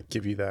now like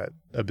give you that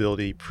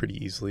ability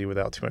pretty easily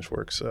without too much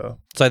work. So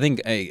I think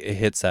it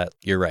hits at,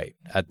 you're right,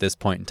 at this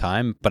point in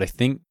time, but I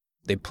think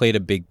they played a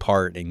big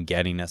part in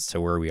getting us to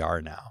where we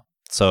are now.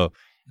 So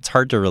it's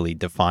hard to really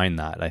define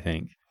that, I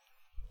think.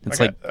 It's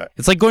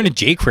like going to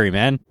jQuery,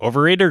 man.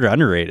 Overrated or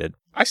underrated?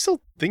 I still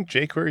think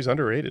jQuery is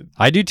underrated.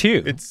 I do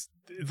too. It's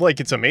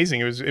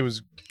amazing. It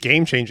was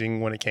game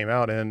changing when it came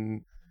out,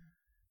 and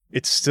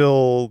it's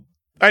still.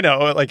 I know,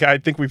 like I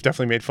think we've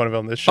definitely made fun of it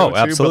on this show too.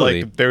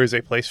 Absolutely. But like there is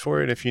a place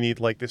for it if you need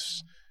like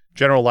this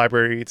general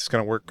library. It's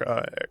going to work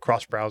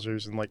across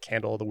browsers and like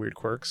handle all the weird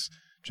quirks.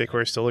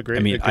 jQuery is still a great.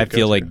 I mean, I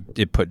feel like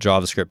it put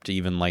JavaScript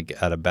even like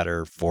at a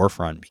better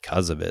forefront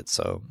because of it.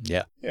 So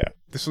yeah. Yeah,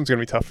 this one's going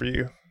to be tough for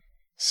you.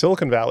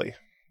 Silicon Valley.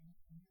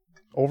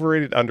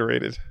 Overrated,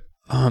 underrated.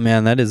 Oh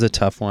man, that is a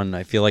tough one.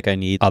 I feel like I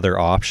need other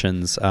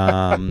options.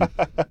 I'm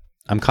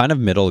kind of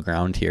middle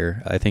ground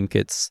here. I think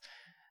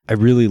I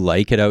really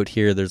like it out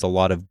here. There's a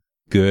lot of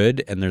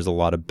good and there's a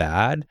lot of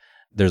bad.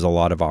 There's a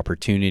lot of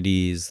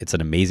opportunities. It's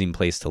an amazing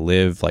place to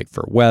live, like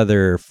for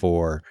weather,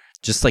 for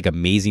just like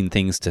amazing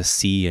things to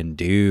see and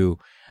do.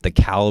 The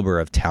caliber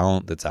of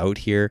talent that's out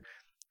here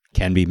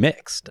can be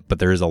mixed, but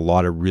there is a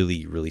lot of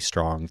really, really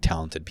strong,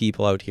 talented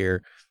people out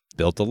here,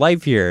 built a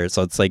life here.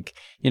 So it's like,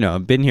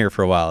 I've been here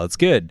for a while. It's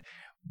good.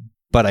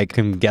 But I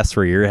can guess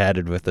where you're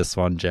headed with this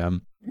one,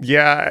 Jim.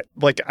 Yeah,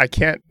 like I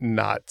can't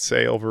not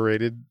say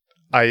overrated.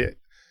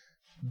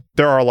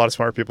 There are a lot of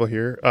smart people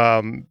here.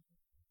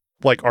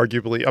 Like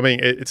arguably, I mean,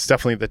 it's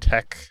definitely the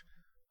tech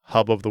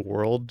hub of the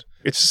world.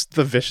 It's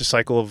the vicious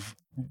cycle of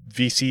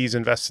VCs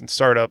invest in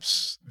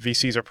startups.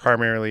 VCs are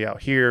primarily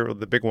out here,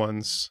 the big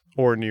ones,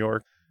 or New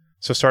York.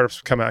 So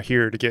startups come out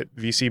here to get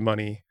VC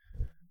money.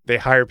 They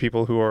hire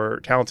people who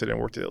are talented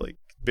and worked at like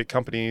big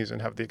companies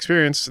and have the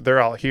experience. They're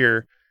out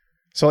here.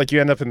 So like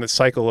you end up in this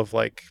cycle of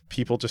like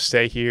people just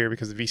stay here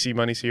because the VC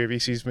money's here,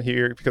 VC's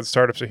here because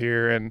startups are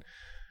here. And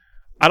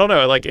I don't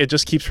know, like it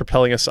just keeps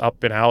propelling us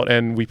up and out,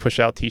 and we push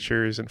out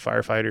teachers and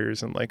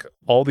firefighters and like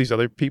all these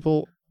other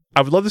people.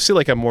 I would love to see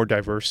like a more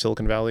diverse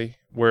Silicon Valley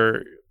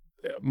where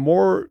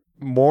more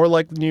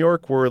like New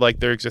York, where like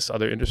there exists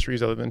other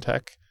industries other than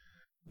tech.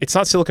 It's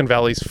not Silicon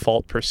Valley's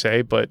fault per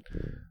se, but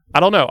I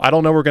don't know. I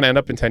don't know where we're going to end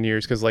up in 10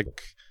 years because like,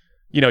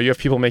 you have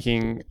people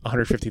making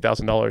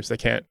 $150,000 that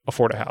can't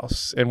afford a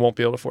house and won't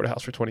be able to afford a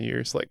house for 20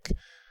 years. Like,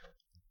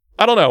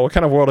 I don't know. What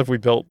kind of world have we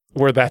built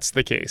where that's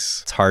the case?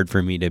 It's hard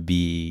for me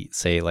to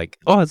say like,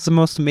 oh, it's the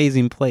most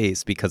amazing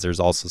place, because there's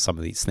also some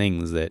of these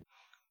things that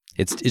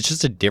it's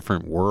just a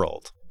different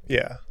world.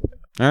 Yeah.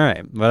 All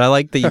right. But I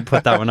like that you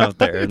put that one out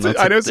there.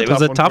 I know it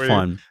was a tough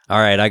one. All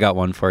right. I got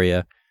one for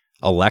you.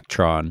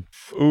 Electron.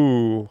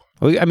 Ooh.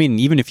 I mean,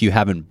 even if you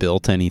haven't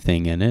built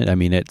anything in it, I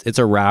mean, it's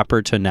a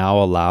wrapper to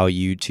now allow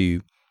you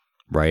to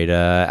write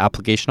an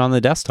application on the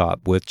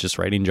desktop with just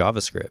writing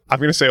JavaScript. I'm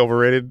going to say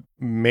overrated.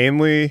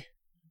 Mainly,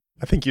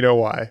 I think you know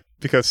why.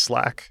 Because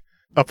Slack.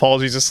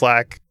 Apologies to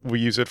Slack. We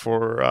use it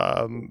for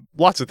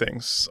lots of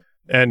things.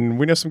 And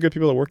we know some good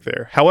people that work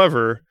there.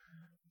 However,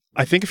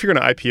 I think if you're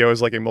going to IPO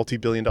as like a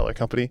multi-billion-dollar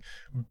company,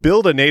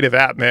 build a native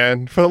app,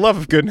 man. For the love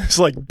of goodness,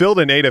 like build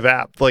a native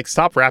app. Like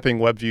stop wrapping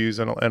web views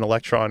and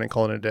Electron and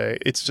calling it a day.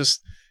 It's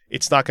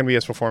not going to be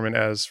as performant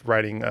as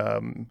writing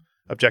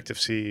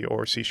Objective-C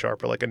or C# or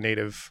like a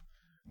native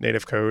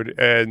code.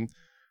 And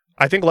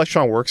I think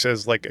Electron works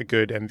as like a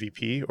good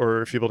MVP,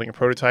 or if you're building a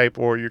prototype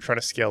or you're trying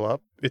to scale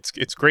up,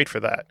 it's great for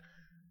that.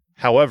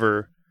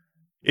 However,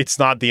 it's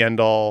not the end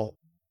all.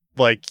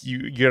 Like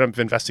you end up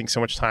investing so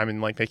much time in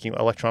like making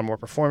Electron more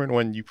performant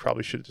when you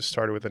probably should have just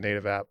started with a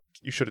native app.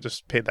 You should have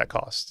just paid that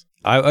cost.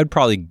 I'd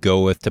probably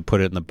go with to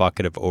put it in the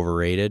bucket of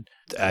overrated.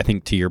 I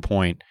think to your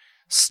point,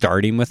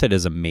 starting with it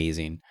is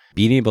amazing.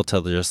 Being able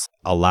to just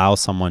allow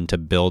someone to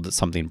build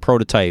something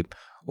prototype,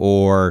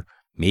 or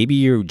maybe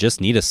you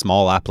just need a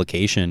small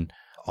application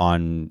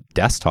on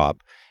desktop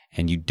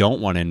and you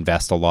don't want to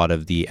invest a lot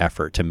of the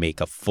effort to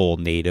make a full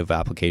native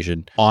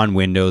application on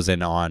Windows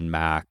and on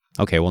Mac.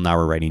 Okay, well, now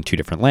we're writing two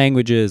different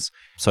languages.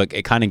 So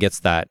it kind of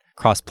gets that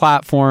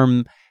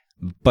cross-platform,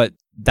 but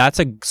that's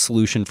a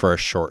solution for a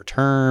short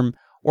term,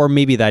 or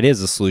maybe that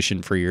is a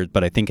solution for yours.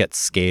 But I think at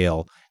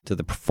scale, to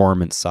the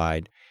performance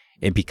side,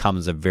 it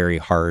becomes a very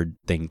hard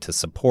thing to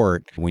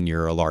support when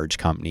you're a large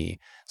company.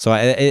 So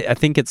I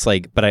think it's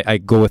like, but I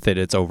go with it.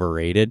 It's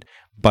overrated,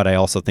 but I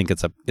also think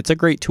it's a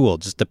great tool.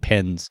 It just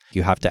depends.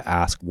 You have to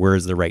ask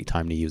where's the right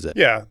time to use it.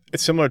 Yeah,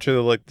 it's similar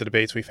to the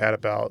debates we've had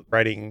about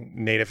writing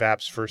native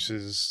apps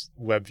versus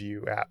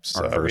WebView apps,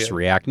 or versus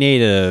React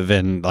Native,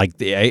 and like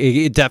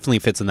it definitely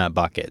fits in that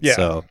bucket. Yeah,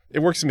 so it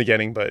works in the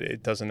beginning, but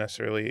it doesn't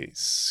necessarily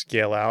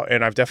scale out.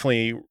 And I've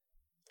definitely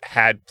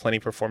had plenty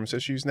of performance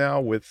issues now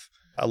with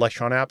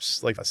Electron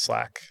apps like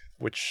Slack,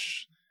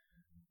 which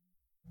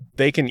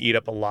they can eat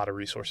up a lot of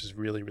resources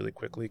really, really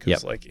quickly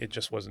because like it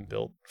just wasn't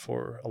built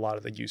for a lot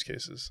of the use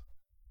cases.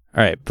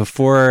 All right.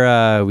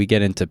 Before we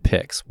get into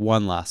picks,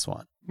 one last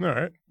one. All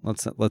right.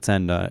 Let's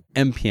end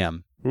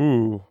NPM.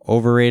 Ooh,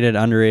 Overrated,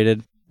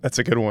 underrated. that's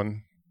a good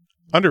one.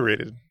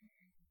 Underrated.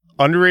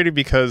 Underrated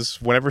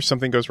because whenever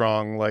something goes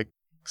wrong, like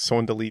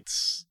someone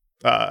deletes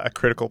a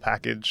critical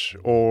package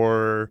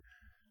or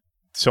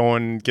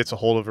someone gets a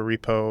hold of a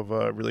repo of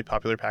a really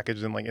popular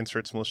package and like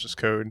inserts malicious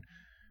code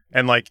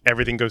and like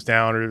everything goes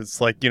down, or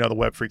it's like, the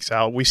web freaks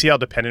out. We see how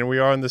dependent we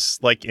are on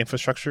this like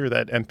infrastructure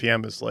that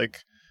NPM is like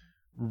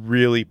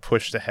really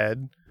pushed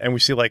ahead. And we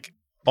see like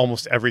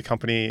almost every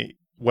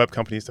web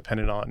company is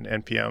dependent on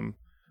NPM.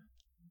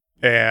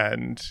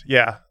 And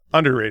yeah,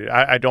 underrated.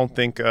 I don't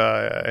think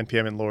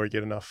NPM and Lori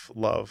get enough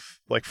love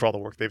like for all the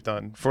work they've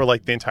done for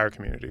like the entire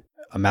community.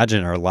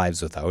 Imagine our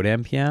lives without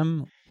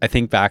NPM. I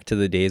think back to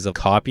the days of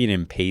copying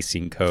and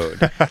pasting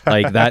code.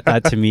 Like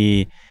that to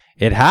me,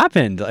 it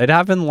happened. It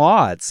happened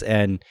lots.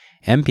 And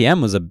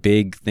NPM was a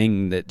big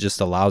thing that just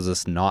allows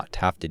us not to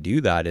have to do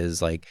that.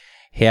 Is like,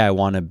 hey, I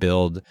want to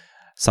build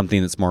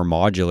something that's more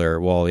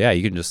modular. Well, yeah,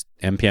 you can just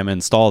NPM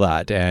install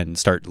that and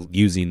start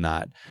using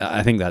that.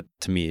 I think that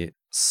to me,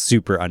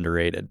 super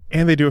underrated.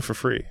 And they do it for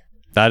free.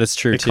 That is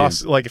true, it too.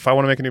 Costs, like if I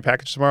want to make a new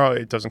package tomorrow,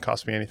 it doesn't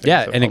cost me anything.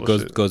 Yeah, and it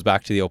goes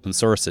back to the open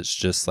source. It's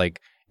just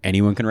like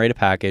anyone can write a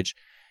package.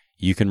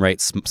 You can write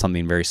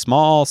something very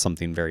small,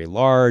 something very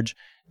large.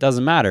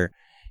 Doesn't matter.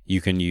 You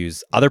can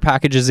use other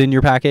packages in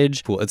your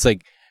package. Cool. It's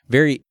like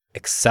very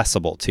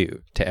accessible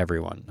too to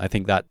everyone. I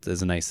think that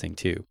is a nice thing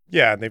too.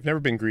 Yeah, and they've never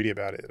been greedy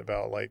about it.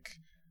 About like,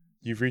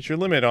 you've reached your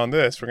limit on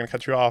this, we're going to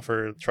cut you off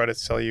or try to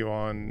sell you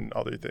on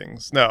other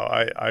things. No,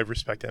 I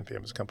respect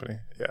NPM as a company.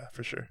 Yeah,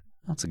 for sure.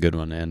 That's a good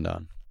one to end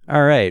on.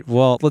 All right.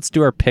 Well, let's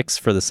do our picks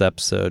for this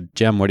episode.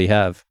 Jem, what do you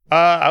have?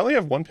 I only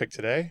have one pick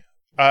today.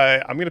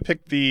 I'm going to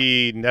pick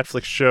the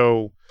Netflix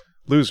show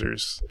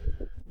Losers.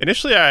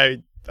 Initially, I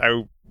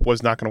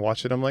was not going to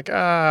watch it. I'm like,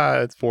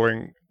 it's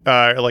boring.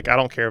 Like, I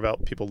don't care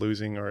about people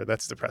losing or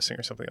that's depressing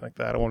or something like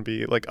that. I want to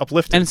be like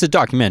uplifting. And it's a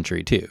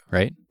documentary too,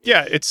 right?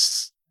 Yeah,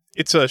 it's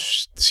a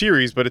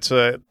series, but it's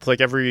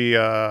like every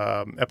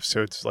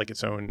episode's like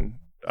its own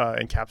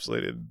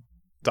encapsulated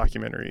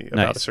documentary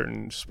about a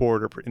certain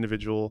sport or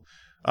individual.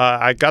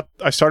 I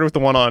started with the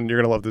one on,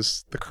 you're gonna love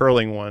this, the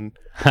curling one.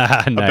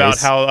 Nice. About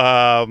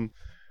how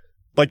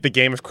like the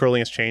game of curling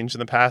has changed in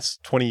the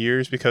past 20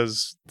 years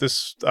because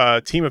this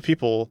team of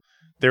people,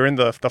 they're in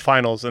the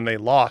finals and they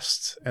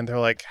lost and they're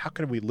like, how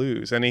could we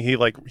lose? And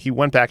he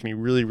went back and he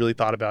really, really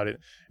thought about it,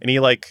 and he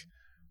like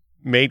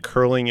made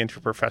curling into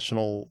a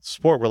professional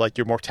sport where like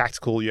you're more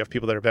tactical, you have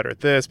people that are better at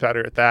this,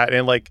 better at that,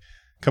 and like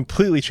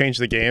completely changed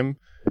the game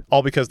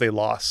all because they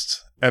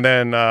lost. And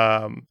then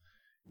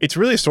it's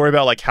really a story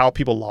about like how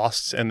people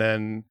lost and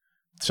then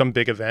some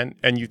big event,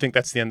 and you think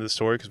that's the end of the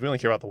story because we only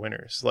care about the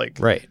winners. Like,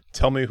 right.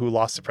 Tell me who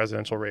lost the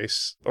presidential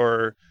race,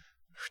 or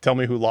tell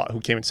me who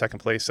came in second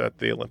place at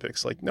the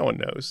Olympics. Like, no one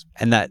knows.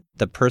 And that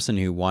the person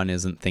who won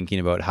isn't thinking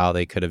about how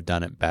they could have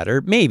done it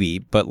better. Maybe,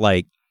 but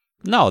like,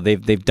 no,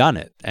 they've done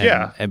it.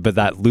 And, but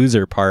that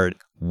loser part,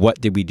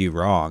 what did we do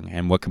wrong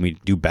and what can we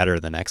do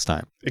better the next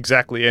time?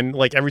 Exactly. And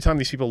like every time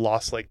these people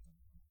lost, like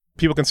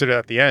people consider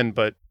that the end,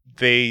 but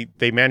they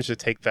managed to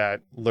take that,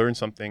 learn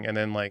something, and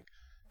then like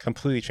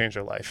completely change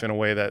their life in a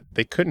way that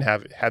they couldn't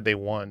have had they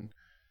won.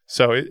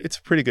 So it's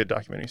a pretty good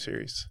documentary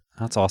series.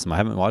 That's awesome. I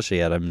haven't watched it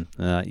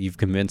yet. You've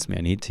convinced me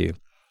I need to.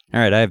 All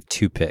right, I have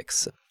two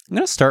picks. I'm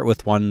going to start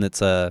with one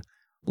that's a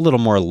little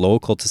more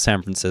local to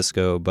San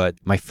Francisco, but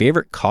my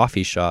favorite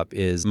coffee shop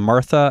is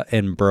Martha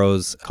and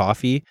Bros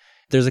Coffee.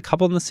 There's a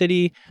couple in the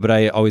city, but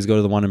I always go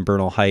to the one in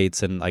Bernal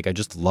Heights, and like I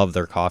just love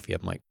their coffee.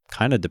 I'm like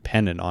kind of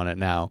dependent on it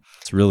now.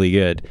 It's really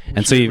good.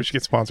 And we should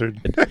get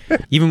sponsored.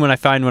 Even when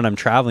I'm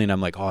traveling,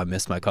 I'm like, oh, I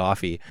miss my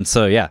coffee. And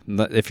so yeah,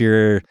 if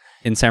you're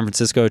in San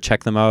Francisco,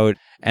 check them out.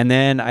 And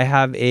then I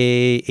have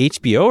a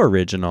HBO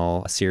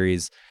original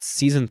series,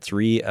 season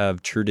 3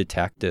 of True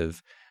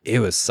Detective.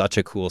 It was such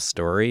a cool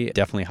story.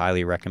 Definitely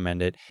highly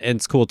recommend it. And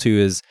it's cool too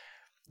is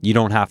you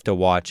don't have to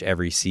watch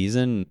every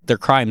season. They're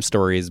crime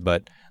stories,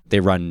 but they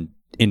run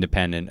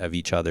independent of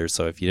each other.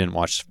 So if you didn't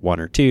watch 1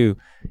 or 2,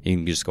 you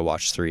can just go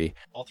watch 3.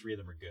 All 3 of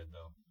them are good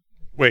though.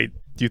 Wait,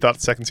 you thought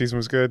the second season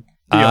was good?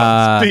 Be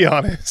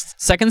honest.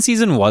 Second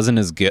season wasn't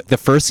as good. The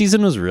first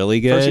season was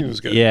really good. First season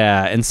was good.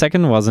 Yeah, and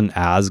second wasn't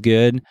as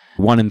good.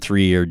 1 and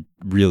 3 are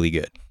really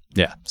good.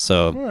 Yeah,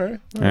 so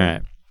all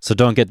right. So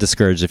don't get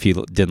discouraged if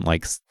you didn't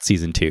like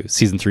season 2.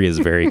 Season 3 is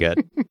very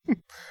good.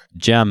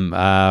 Jem,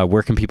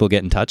 where can people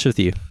get in touch with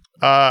you?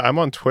 I'm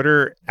on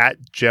Twitter at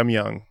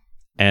JemYoung.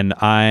 And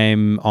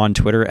I'm on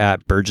Twitter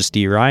at Burgess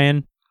D.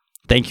 Ryan.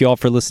 Thank you all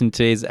for listening to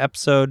today's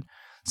episode.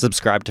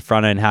 Subscribe to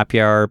Front End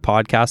Happy Hour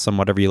podcasts on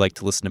whatever you like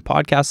to listen to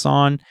podcasts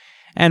on.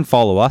 And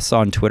follow us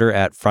on Twitter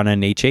at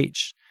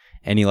FrontEndHH.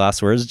 Any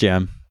last words,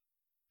 Jem?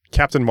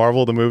 Captain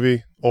Marvel, the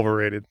movie,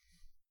 overrated.